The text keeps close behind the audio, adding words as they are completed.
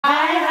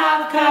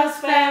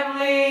podcast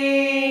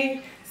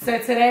family. So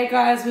today,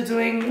 guys, we're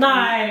doing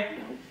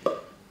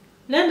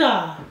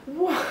Linda.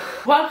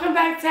 Welcome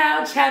back to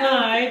our channel.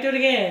 No, do it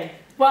again.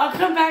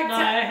 Welcome back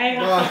to hey.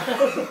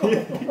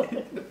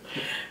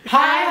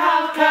 Hi,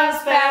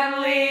 podcast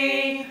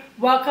family.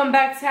 Welcome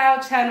back to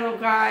our channel,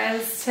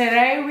 guys.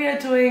 Today we are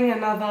doing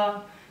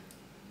another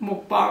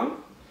mukbang,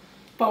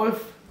 but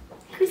with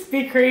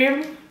Krispy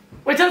Kreme,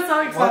 which I'm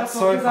so excited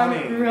for because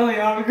I'm really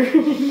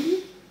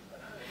hungry.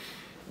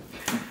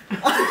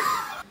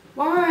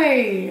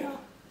 Why?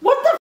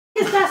 What the f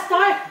is that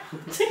style?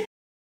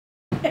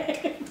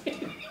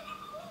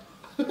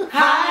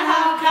 Hi,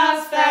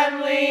 Halfcast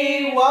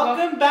family.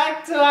 Welcome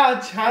back to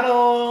our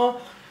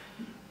channel.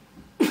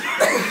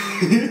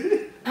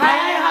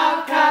 Hi,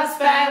 Halfcast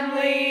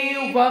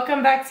family.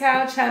 Welcome back to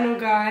our channel,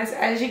 guys.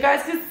 As you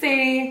guys can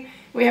see,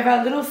 we have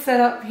our little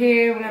setup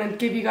here. We're going to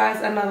give you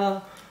guys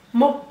another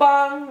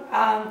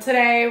mukbang.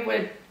 Today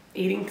we're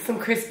eating some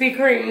Krispy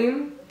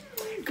Kreme.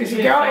 Because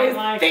your girl is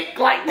thick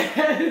like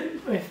that.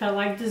 We felt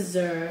like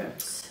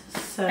desserts.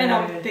 So and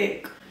I'm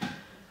thick.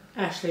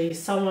 Actually,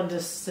 someone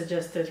just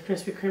suggested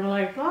Krispy Kreme. We're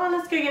like, oh,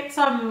 let's go get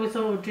some. We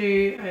thought we'll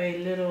do a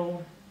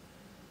little...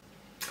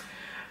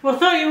 We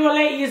thought you will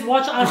let you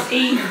watch us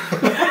eat.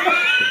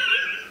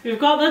 We've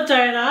got the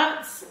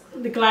donuts,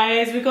 the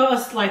glaze. We've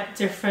got like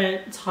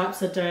different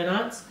types of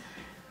donuts.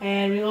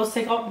 And we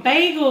also got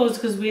bagels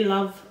because we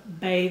love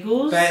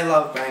bagels. They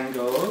love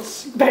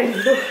bangles.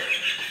 Bagels.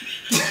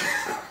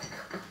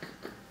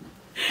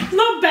 It's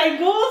not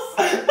bagels.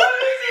 What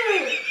is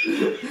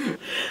it?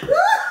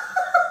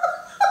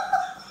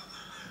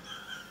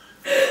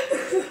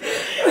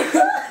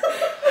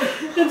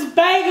 It's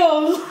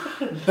bagels.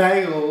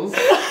 Bagels?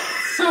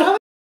 So how do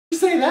you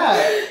say that?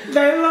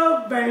 They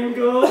love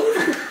bagels.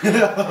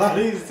 How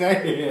do you say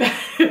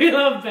it? We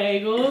love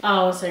bagels.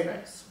 Oh, so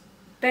gross.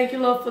 Thank you,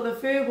 Lord, for the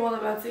food we're all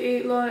about to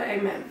eat, Lord.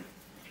 Amen.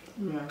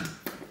 Yeah.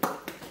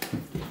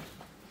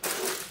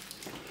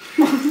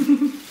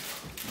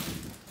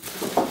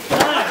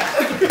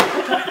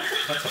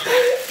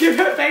 Give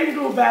her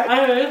bagel back.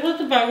 I know, what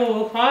the bagel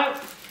look like.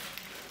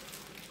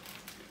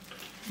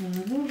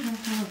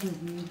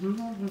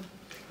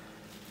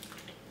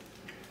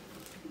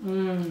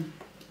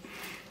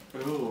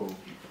 Ooh.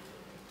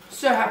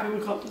 So happy we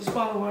got this,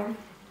 by the way.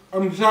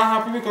 I'm so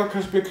happy we got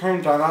Krispy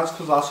Kreme donuts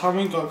because last time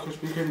we got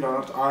Krispy Kreme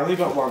donuts, I only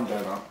got one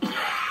donut.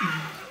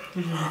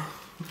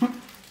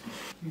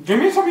 Give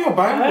me some of your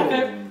bagel.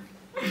 Okay.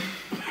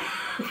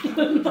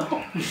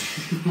 No.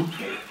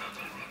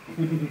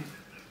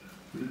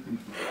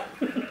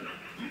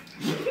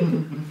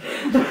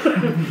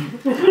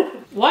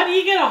 Why do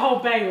you get a whole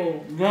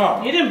bagel?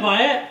 Yeah. You didn't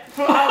buy it.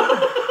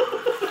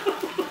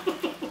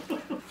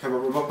 Okay, but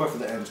we'll both at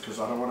the ends because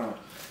I don't want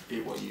to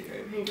eat what you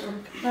ate. Here you go.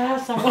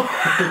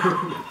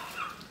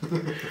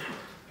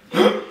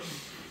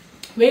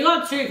 We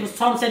got two because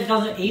Tom said he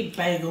doesn't eat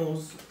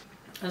bagels.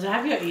 I said,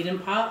 have you eaten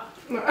part?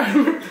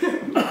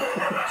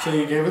 So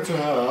you gave it to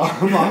her.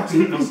 I'm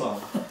asking for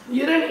some.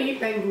 You don't eat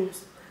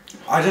bagels.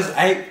 I just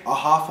ate a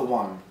half of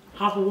one.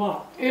 Half of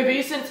what? Yeah, but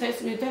you said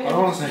taste me. Don't I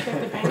don't want to say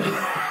the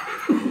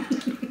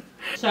bagels.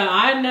 So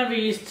I never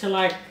used to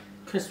like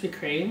Krispy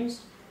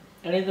Kremes.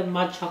 I need the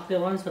mud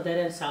chocolate ones, but they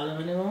don't sell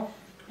them anymore.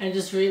 And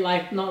just really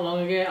like not long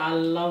ago, I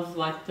love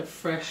like the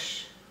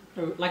fresh.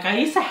 Like I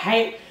used to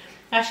hate.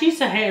 Actually, used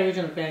to hate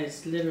original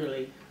berries.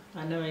 Literally,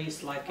 I never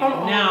used to like it.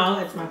 Now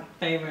it's my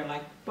favorite.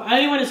 Like, but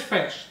only when it's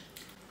fresh.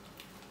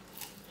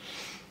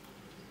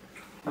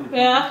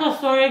 Yeah, that's my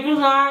story. Good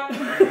night.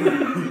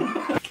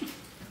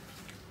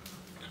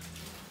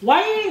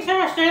 Why are you eating so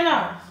much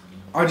donuts?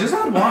 I just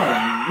had one.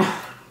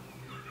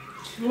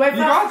 You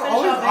guys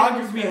always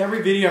argue with me in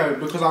every video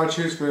because I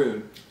choose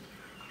food.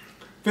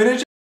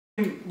 Finish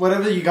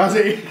whatever you guys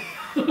eat.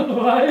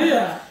 Why is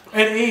that?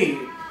 And eat.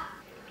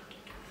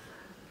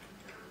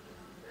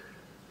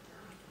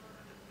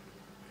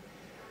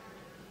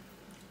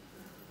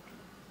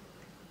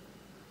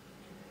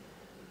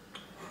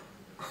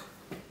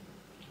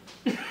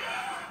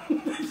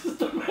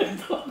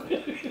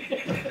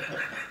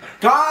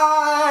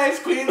 Guys,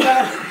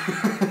 Queensland!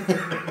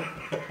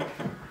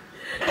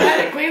 How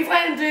did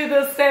Queensland do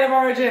the state of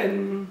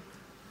origin?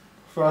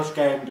 First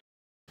game.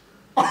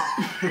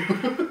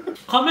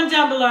 Comment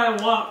down below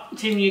what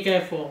team you go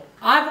for.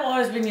 I've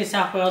always been a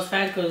South Wales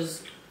fan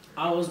because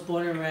I was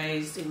born and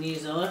raised in New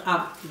Zealand.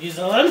 New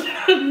Zealand?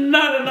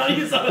 No, not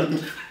New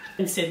Zealand.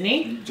 In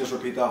Sydney. Just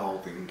repeat that whole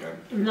thing again.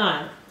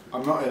 No.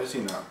 I'm not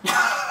editing that.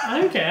 I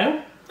don't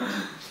care.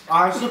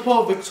 I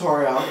support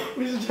Victoria.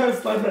 We should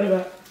just like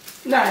that.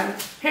 No,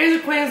 he's a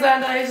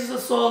Queenslander, he's just a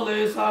sore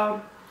loser.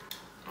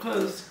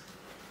 Because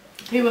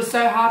he was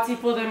so hearty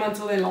for them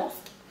until they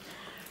lost.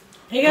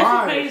 He goes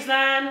to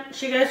Queensland,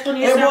 she goes for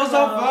New It South was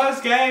the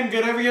first game,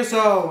 get over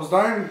yourselves.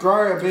 Don't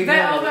grow a big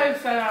They all head. go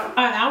fed up.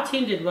 Our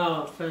team did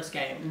well first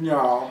game.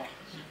 Yeah.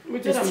 We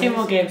did There's 2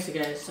 more games to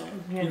go, so...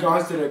 You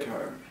guys did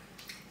okay.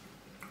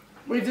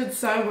 We did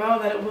so well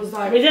that it was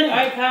like... We did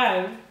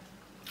okay.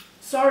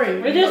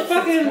 Sorry. We just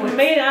fucking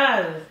made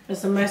out.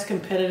 It's the most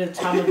competitive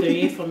time of the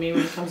year for me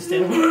when it comes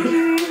to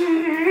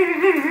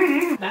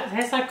that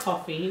tastes like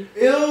coffee.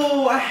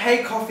 Ew, I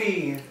hate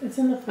coffee. It's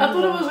in the food. I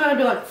thought it was going to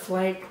be like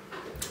flake.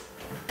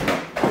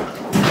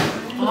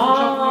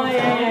 Oh,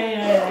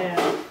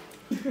 yeah.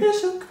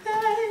 It's so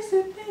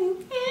crazy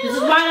thing. This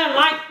is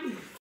why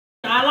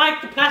I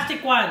like the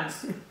plastic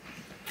ones.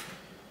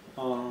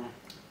 Oh,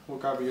 well,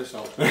 go be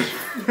yourself.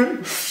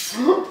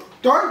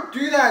 Don't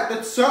do that.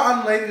 That's so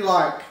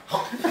unladylike.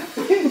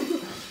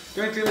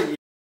 Don't do that.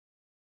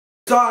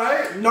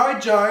 So, no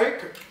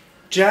joke,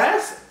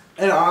 Jess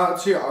and I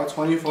two are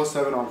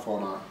 24/7 on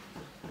Fortnite.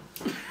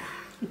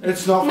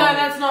 It's not funny. No,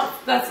 that's not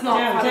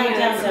funny.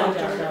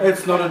 Down.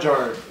 It's not a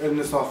joke, and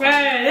it's not funny.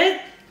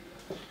 Right.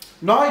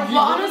 No, you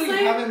Well, literally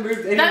honestly, haven't moved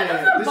anywhere. that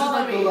doesn't This is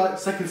bother like me. the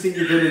second seat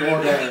you've been in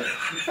all day.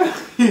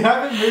 You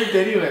haven't moved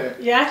anywhere.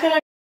 Yeah, I feel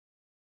like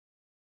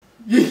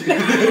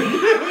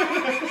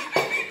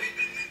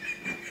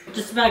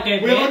just about to go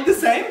to We look bed. the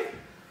same?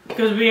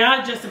 Because we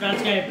are just about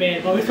to go to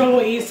bed, but we thought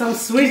we'll eat some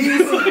sweet.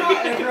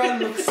 Everyone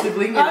looks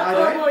sibling and I I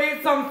thought don't. we'll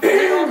eat some food.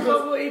 I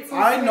thought we'll eat some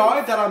I food.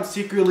 know that I'm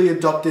secretly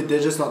adopted,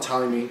 they're just not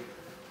telling me.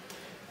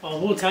 Oh,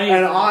 we'll tell you.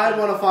 And I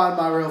want to find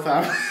my real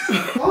family.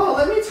 Oh,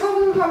 let me tell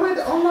them about my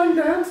online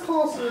dance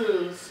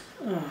classes.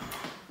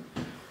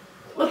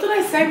 What did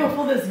I say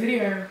before this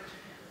video?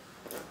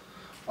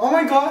 Oh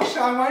my gosh,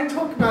 I won't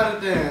talk about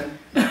it then.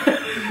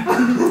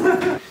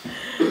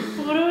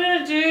 What are we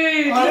gonna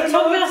do? I Let's don't know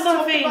talk what about to talk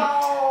something.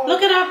 about.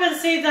 Look it up and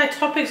see the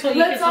topics what you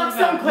Let's can talk ask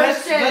some about.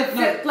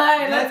 questions.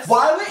 Let's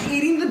While we're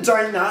eating the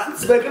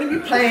donuts, we're going to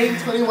be playing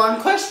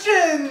 21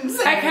 questions.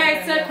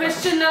 Okay, so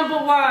question number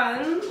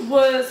 1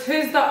 was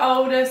who's the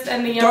oldest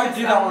and the youngest? Don't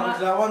do that one, 'cause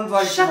that one's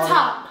like... Shut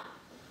up!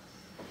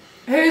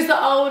 Who's the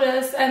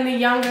oldest and the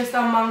youngest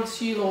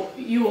amongst you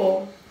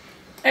all?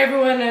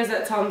 Everyone knows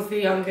that Tom's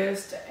the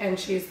youngest and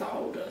she's the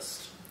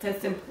oldest. It's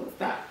as simple as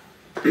that.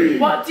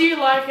 What do you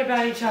like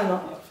about each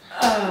other?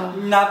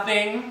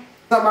 Nothing.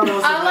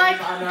 I like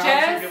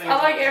Jess. I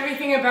like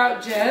everything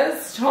about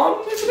Jess.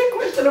 Tom is a bit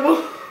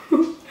questionable.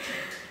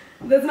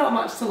 There's not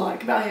much to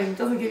like about him.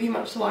 Doesn't give you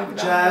much to like about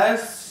him.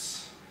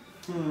 Jess.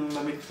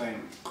 Let me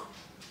think.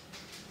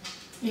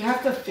 You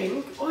have to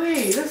think. Oi,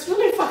 this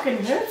really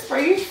fucking hurts, bro.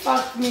 You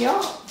fucked me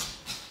up.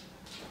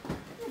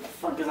 What the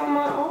fuck is on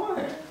my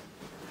eye?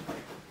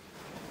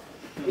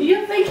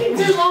 You're thinking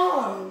too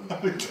long.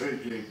 I'm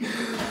joking.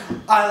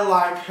 I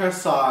like her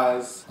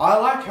size. I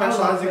like her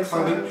size in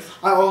clothing.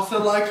 I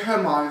also like her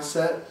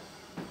mindset.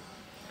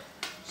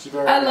 She's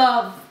very I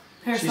love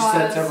her She size.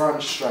 sets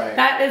everyone straight.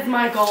 That is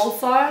my goal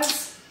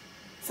size.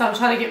 So I'm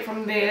trying to get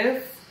from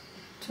this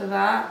to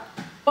that.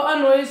 What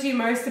annoys you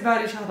most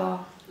about each other?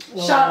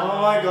 Shut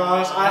Oh my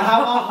gosh, I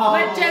have a whole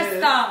Let Jess list.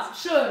 start.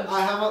 Sure.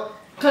 I have a...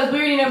 Because we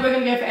already know we're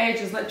going to go for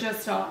ages. Let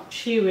Jess start.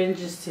 She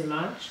whinges too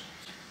much.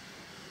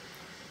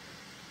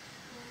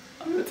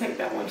 I'm going to take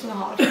that one to the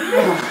heart.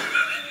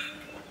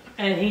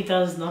 And he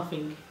does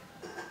nothing.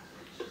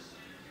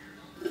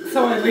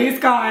 So at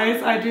least,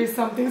 guys, I do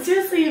something.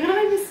 Seriously, you're going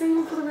to make me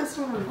single for the rest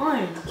of my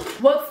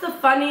life. What's the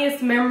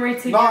funniest memory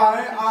to you?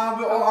 No,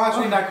 we're all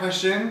answering that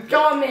question.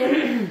 Go on,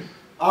 man.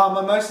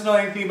 The most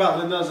annoying thing about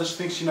Linda is that she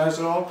thinks she knows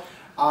it all.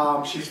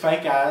 She's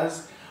fake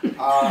as.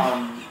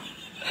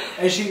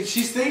 And she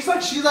thinks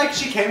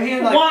she came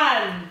here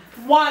like...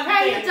 One Okay,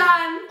 thing. you're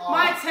done.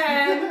 My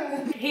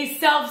turn. He's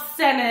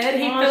self-centered.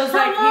 He feels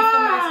like he's the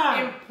most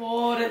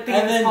important thing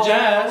And in then this whole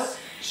Jess, world.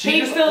 she He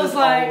just feels is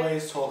like-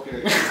 always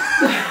talking.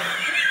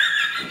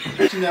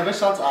 She never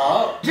shuts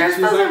up. Jess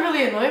She's doesn't like-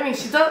 really annoy me.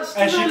 She does.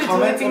 And she doesn't really do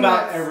comments anything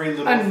about that's every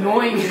little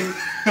annoying. thing.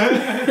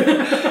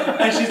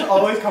 And she's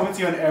always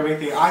commenting on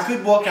everything. I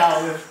could walk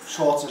out with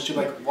shorts and she'd be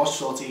like, what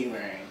shorts are you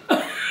wearing?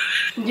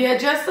 Yeah,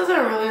 Jess doesn't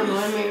really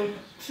annoy me.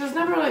 She's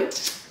never like.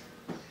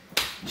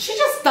 She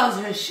just does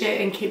her shit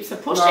and keeps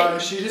it pushing. No,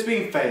 she's just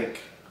being fake.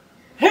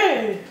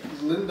 Hey!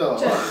 Linda.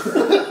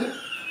 Jess.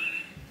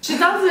 She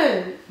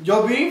doesn't.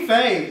 You're being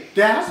fake.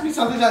 There has to be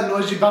something that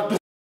annoys you about this.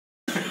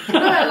 No,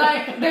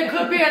 like there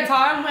could be a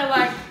time where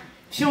like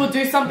she will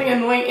do something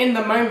annoying in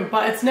the moment,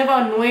 but it's never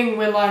annoying.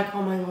 We're like,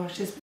 oh my gosh,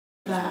 just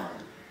that.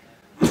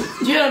 Do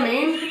you know what I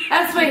mean?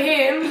 As for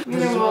him, you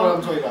This is know what I'm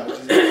what? talking about.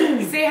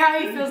 See how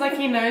he feels like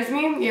he knows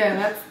me?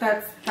 Yeah,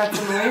 that's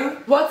annoying.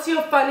 What's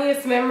your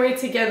funniest memory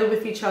together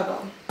with each other?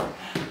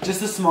 Just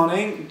this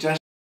morning, Jess.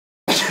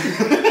 Did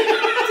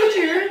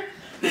you?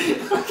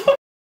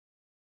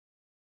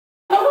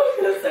 I was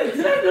gonna say,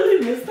 did I really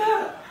miss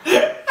that?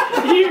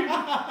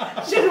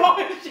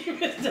 She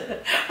missed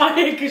it. I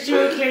think because she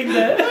would clean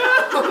it.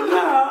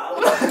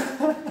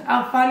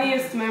 Our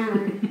funniest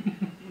memory.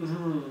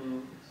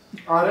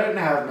 I don't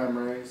have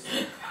memories.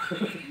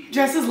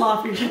 Jess is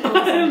laughing. She feels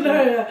No,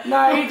 no.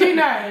 no, you do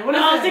know. What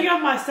is I was it? thinking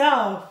of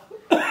myself.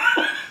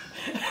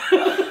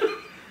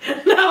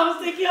 No, I was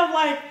thinking of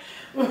like,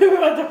 we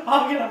were at the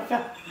park and I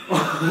felt.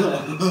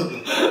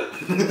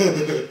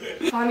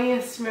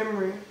 Funniest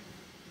memory.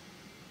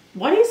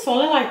 Why do you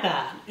swallow like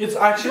that? It's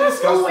actually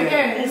Just swallow disgusting.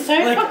 again. It's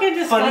so fucking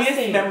disgusting.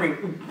 Funniest memory.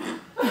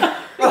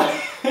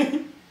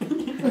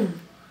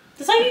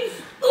 It's like,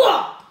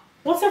 ugh.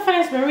 What's our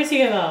funniest memory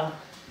together?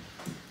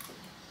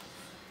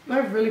 I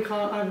really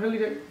can't. I really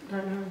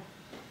don't know.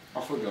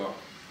 I forgot.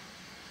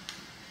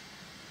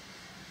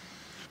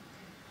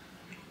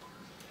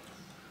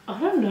 I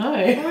don't know.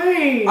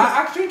 Wait.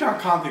 I actually can't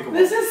think of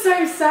This it. is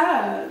so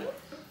sad.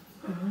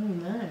 I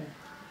don't know.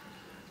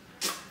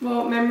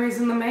 Well, memories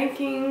in the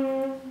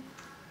making.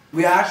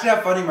 We actually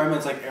have funny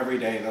moments like every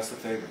day. That's the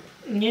thing.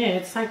 Yeah,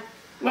 it's like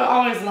We're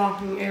always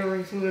laughing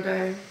every single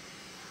day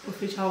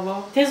with each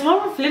other. there's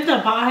one with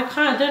Linda, but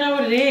I don't know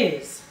what it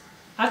is.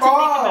 I have to think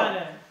about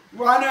it.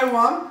 Well, I know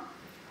one.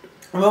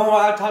 Remember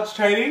when I touched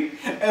training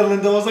and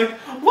Linda was like,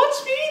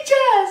 "Watch me,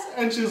 Jazz!"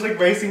 And she was like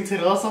racing to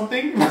it or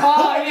something.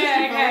 Oh She yeah,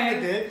 fell in okay.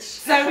 the ditch.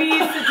 So we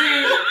used to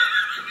do.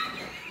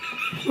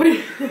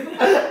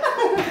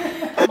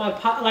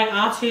 Like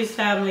R2's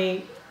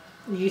family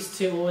used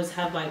to always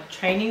have like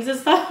trainings and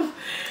stuff.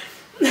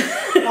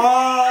 Oh,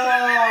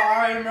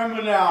 I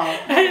remember now.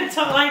 And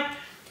so, like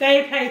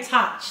they play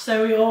touch,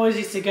 so we always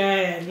used to go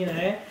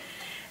and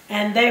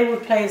and they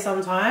would play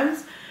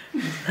sometimes.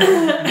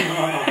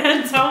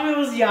 And Tommy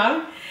was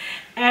young,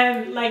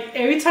 and like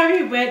every time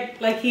he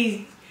went, like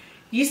he's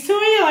used to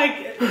it,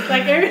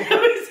 like every time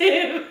we see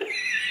him,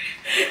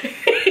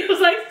 he was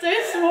like so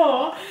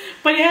small,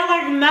 but he had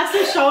like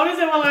massive shoulders,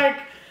 and we're like,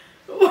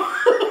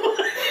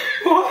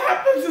 What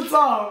happened to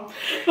Tom?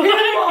 He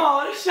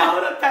wore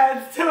shoulder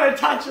pads to a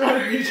touch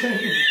rugby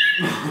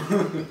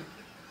team.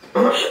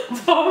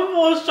 Tom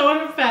wore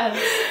shoulder pads.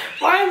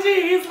 Mind you,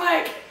 he's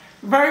like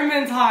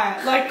Roman's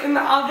height. Like in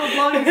the other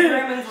vlog, he's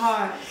Roman's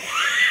height.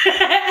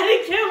 And he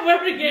kept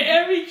wearing it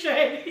every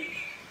training.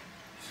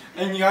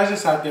 And you guys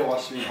just sat there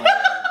watching me play.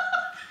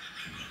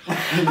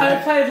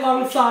 I played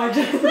alongside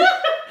you.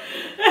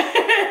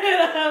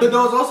 But there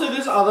was also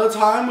this other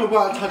time where we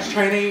were at touch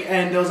training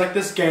and there was like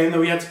this game that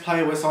we had to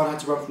play where someone had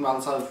to run from the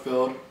other side of the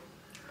field.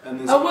 And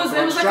then It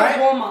was like a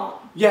warm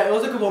up. Yeah, it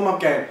was like a warm up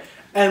game.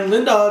 And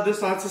Linda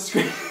decides to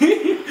scream.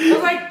 I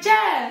was like,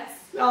 Jess!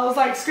 I was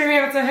like screaming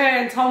out to her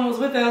and Tom was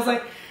with her. I was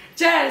like,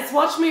 Jess,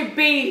 watch me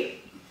beat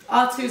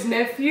R2's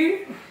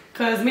nephew.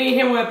 Because me and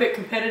him were a bit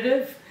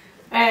competitive.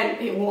 And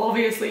well,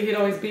 obviously he'd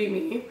always beat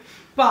me.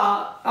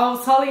 But I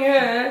was telling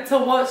her to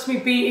watch me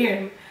beat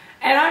him.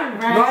 And I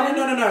ran.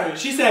 No.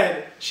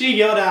 She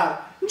yelled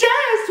out,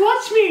 "Jazz,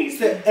 watch me!"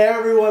 So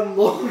everyone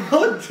looked.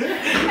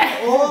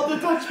 All the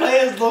touch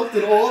players looked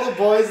and all the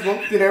boys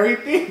looked and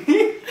everything.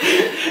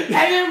 And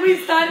then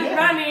we started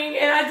running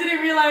and I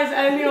didn't realize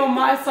only on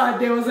my side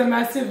there was a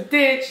massive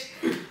ditch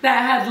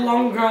that had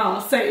long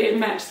grass. So it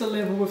matched the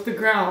level with the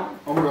ground.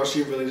 Oh my gosh,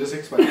 she really just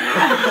explained it.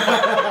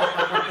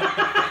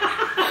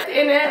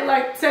 In it,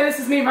 like, so this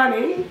is me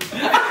running.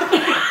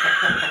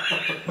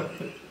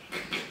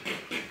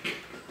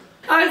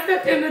 I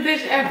stepped in the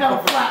ditch and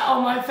fell flat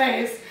on my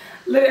face.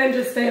 And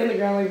just stay on the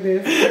ground like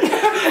this.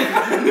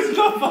 It's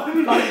not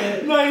funny.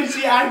 No,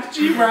 she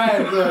actually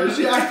ran though.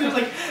 She actually was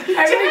like,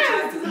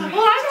 "Jazz,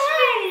 watch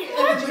me!"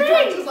 And then the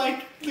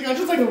guy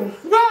just like,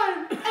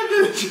 "Run!" And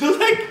then she was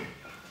like,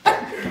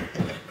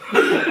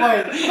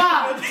 wait.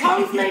 But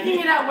Tom's making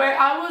it out where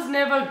I was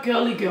never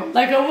girly girl.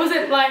 Like, I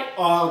wasn't like...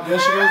 Oh, there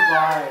she goes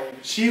lying.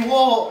 She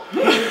wore...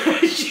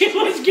 She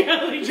was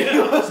girly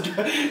girl.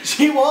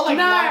 She wore like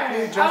No, light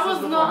blue dresses. I was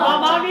with not. a white My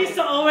mom jacket. used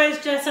to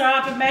always dress her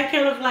up and make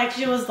her look like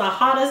she was the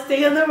hottest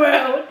thing in the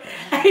world.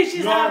 And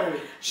she's had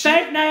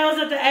fake nails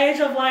at the age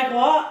of like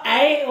what,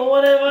 8 or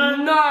whatever.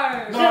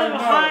 No. She had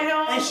high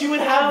heels, And she would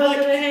have flowers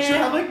in her hair. she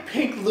would have like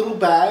pink little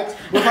bags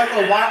with like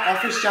a white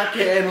office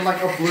jacket and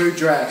like a blue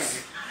dress.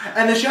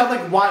 And then she had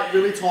like white,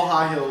 really tall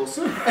high heels.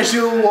 And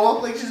she would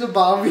walk like she's a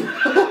Barbie.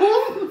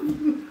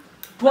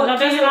 Well,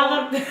 there's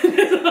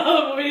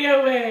another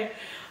video where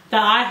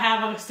that I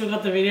have. I've still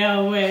got the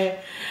video where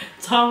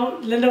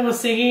Linda was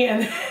singing,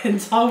 and then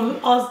Tom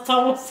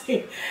was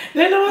singing.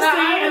 Linda was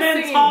singing, and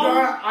then Tom.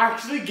 No,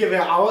 actually give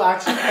it. I will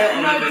actually pay it.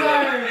 No,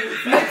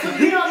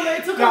 don't.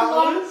 It took a That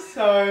long... was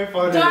so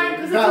funny. Don't,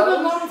 because it took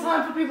a long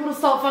time for people to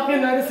start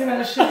fucking noticing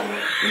that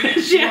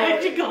shit. She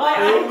actually got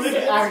It was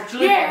it.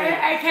 actually funny.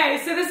 Yeah, okay,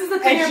 so this is the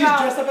thing And she's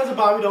about... dressed up as a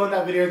Barbie doll in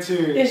that video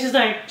too. And she's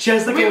like, She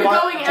has like We a were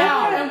white going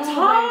out and we were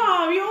like...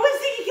 Tom, you always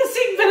think you can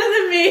sing better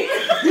than me.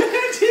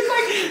 she's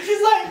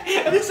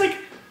like, and it's like,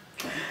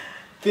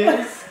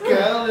 this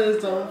girl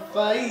is on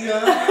fire.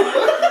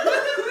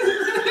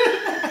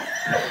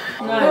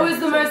 Who is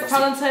the most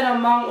talented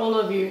among all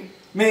of you?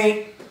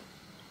 Me.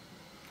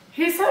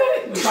 He's so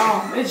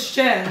dumb. It's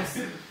Jess.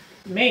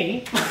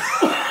 Me?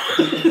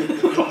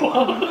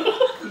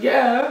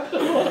 Yeah.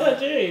 What did I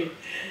do?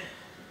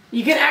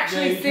 You can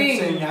actually You can sing,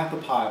 sing. you have the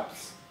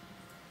pipes.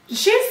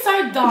 She's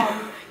so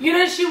dumb. You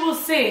know, she will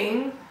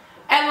sing,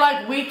 and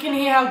like we can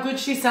hear how good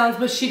she sounds,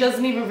 but she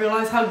doesn't even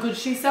realize how good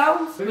she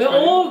sounds. We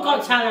all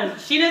got talent.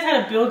 She knows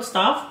how to build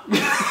stuff.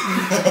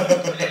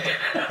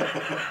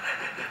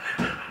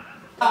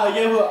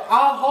 Yeah, well,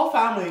 our whole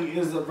family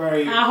is a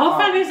very... Our whole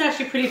family is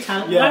actually pretty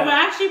talented. Yeah. Like, we're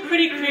actually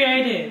pretty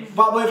creative.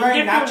 But we're very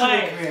In different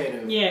naturally ways.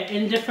 creative. Yeah,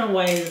 in different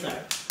ways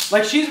though.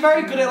 Like, she's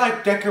very good at,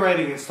 like,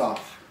 decorating and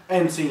stuff.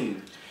 And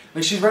singing.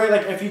 Like she's very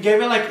like if you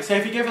gave her like say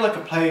if you gave her like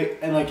a plate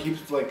and like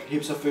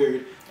heaps of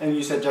food and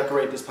you said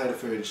decorate this plate of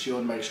food, she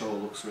would make sure it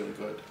looks really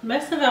good.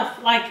 Most of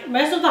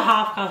the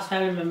half caste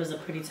family members are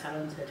pretty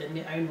talented in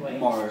their own way.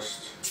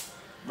 Most.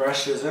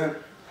 Resh isn't.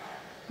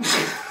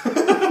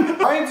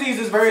 Ryan's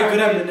is very good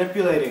at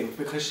manipulating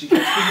because she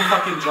gets people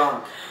fucking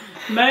drunk.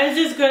 Mose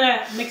is good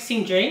at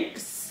mixing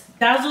drinks.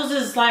 Dazzles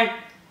is like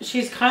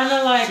she's kind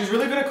of like she's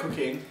really good at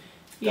cooking.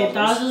 Yeah,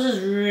 Dazzles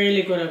is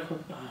really good at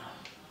cooking.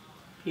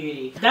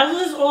 Beauty.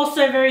 Dazzles is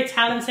also very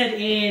talented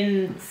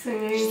in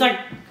singing. She's like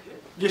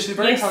she's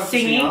very talented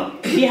singing.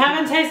 If you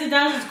haven't tasted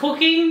Dazzles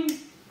cooking,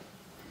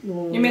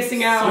 you're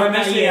missing out. You're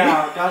missing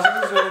out.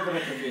 Dazzles is really good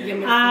at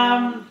cooking.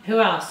 Who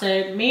else?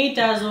 So me,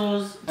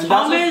 Dazzles. And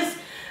Tom is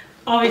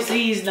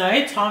obviously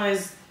Tom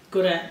is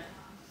good at.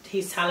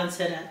 He's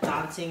talented at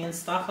dancing and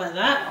stuff like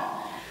that.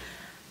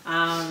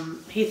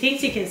 He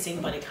thinks he can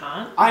sing, but he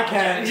can't. I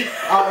can.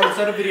 I'll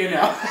set a video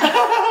now.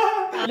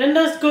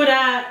 Linda's good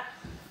at.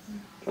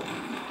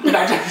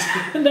 No,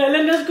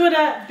 Linda's good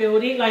at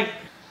building. Like,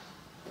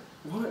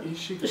 what is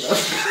she good at?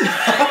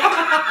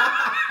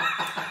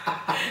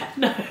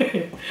 No.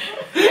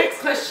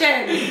 Next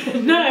question.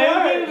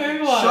 No,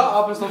 move on. Shut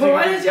up and stop.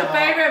 What is your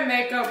favorite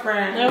makeup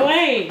brand? No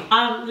way.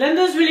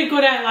 Linda's really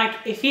good at like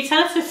if you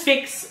tell her to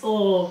fix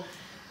or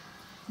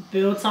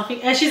build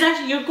something, and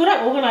you're good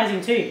at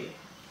organizing too.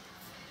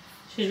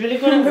 She's really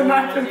good at the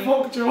knife and organizing.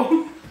 fork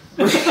drawer.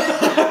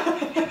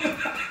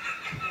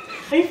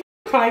 Are you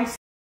crying?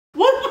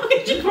 What? Why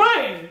are you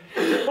crying?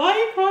 Why are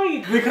you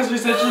crying? Because we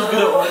said she's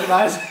good at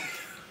organizing.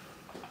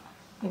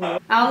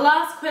 Our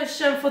last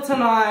question for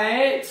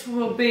tonight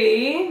will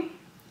be,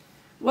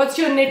 what's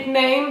your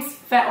nicknames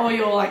or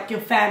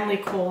your family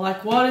call?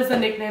 Like, what is the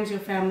nicknames your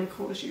family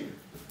calls you?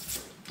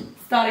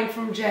 Starting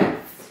from Jen.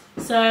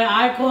 So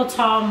I call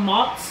Tom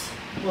Mott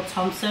or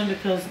Thompson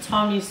because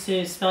Tom used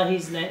to spell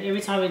his name.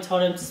 Every time we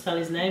told him to spell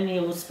his name, he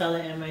will spell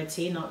it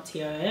M-O-T, not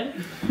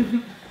T-O-M.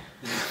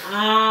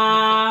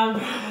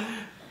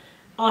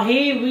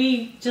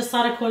 We just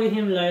started calling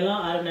him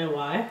Lola. I don't know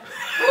why. I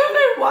don't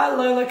know why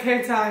Lola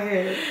came to our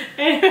head.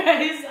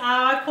 Anyways,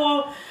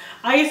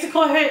 I used to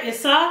call her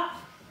Issa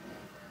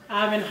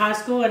in high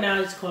school, and now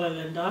I just call her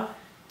Linda.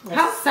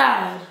 How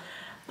sad.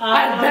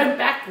 I went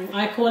backwards.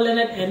 I call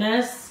Lynette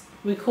Ennis.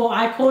 I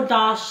call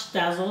Dash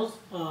Dazzles.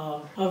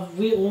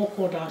 We all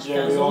call Dash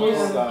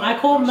Dazzles. I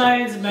call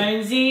Moans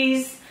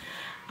Moansies.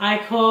 I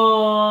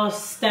call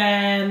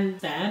Stan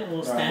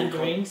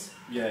Rings.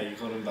 Yeah, you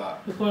call him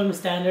that. We call him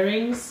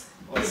Standerings.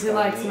 Because he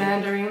likes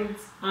mandarins.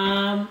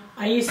 I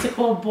used to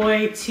call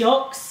Boy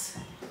Tiox.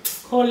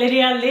 Call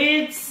Lydia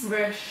Lids.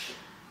 Resh.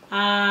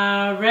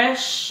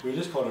 Resh. We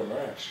just called him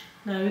Resh.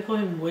 No, we call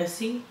him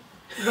Wessie.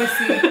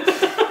 Wessie.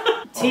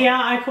 Tia,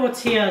 I call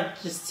Tia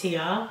just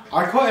Tia.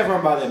 I call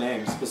everyone by their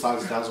names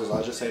besides Dazzles.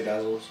 I just say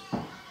Dazzles.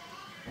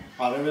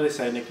 I don't really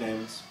say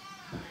nicknames.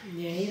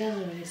 Yeah, he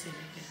doesn't really say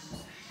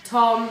nicknames.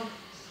 Tom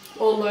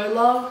or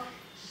Lola.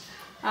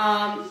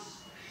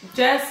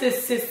 Jess is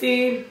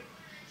Sissy.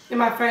 And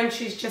my friend,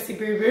 she's Jessie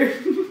Boo Boo.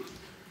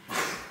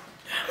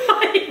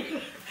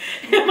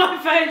 In my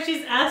phone,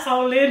 she's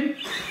Asshole Lynn.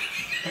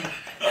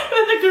 With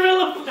the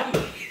gorilla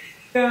face.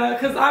 Yeah,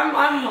 because I'm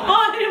like...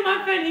 Oh, in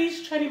my phone,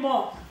 he's Tony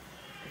Mock.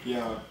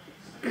 Yeah.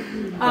 I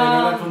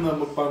know that from the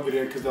mukbang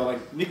video because they're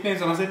like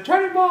nicknames and I said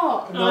Tony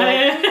Mock.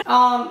 Leonard,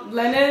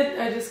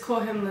 I just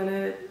call him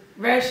Leonard.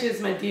 Resh is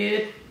my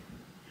dude.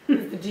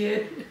 He's the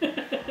dude.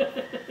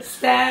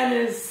 Stan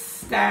is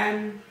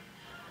Stan.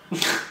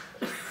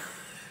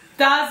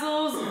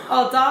 Dazzles,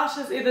 Dash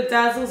is either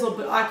Dazzles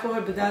or I call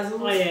her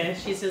Bedazzles. Oh yeah,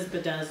 she says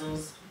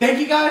Bedazzles. Thank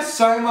you guys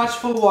so much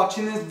for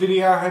watching this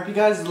video. I hope you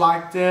guys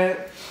liked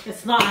it.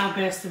 It's not our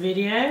best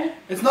video.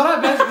 It's not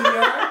our best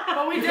video.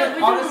 But we did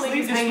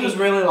honestly, this was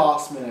really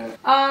last minute.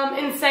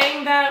 In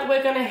saying that,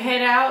 we're going to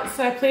head out.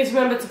 So please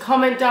remember to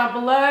comment down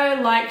below,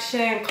 like,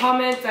 share, and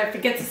comment. Don't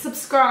forget to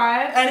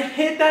subscribe. And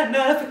hit that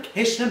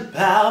notification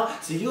bell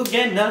so you'll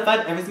get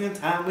notified every single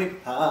time we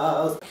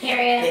post.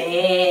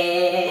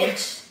 Period.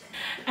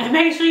 And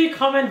make sure you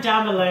comment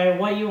down below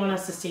what you want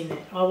us to see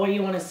next, or what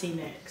you want to see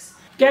next.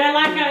 Go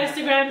like our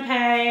Instagram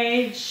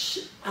page.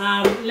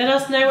 Let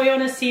us know what you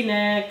want to see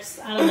next.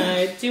 I don't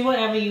know. Do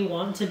whatever you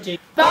want to do.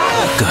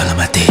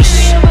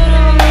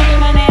 Bye.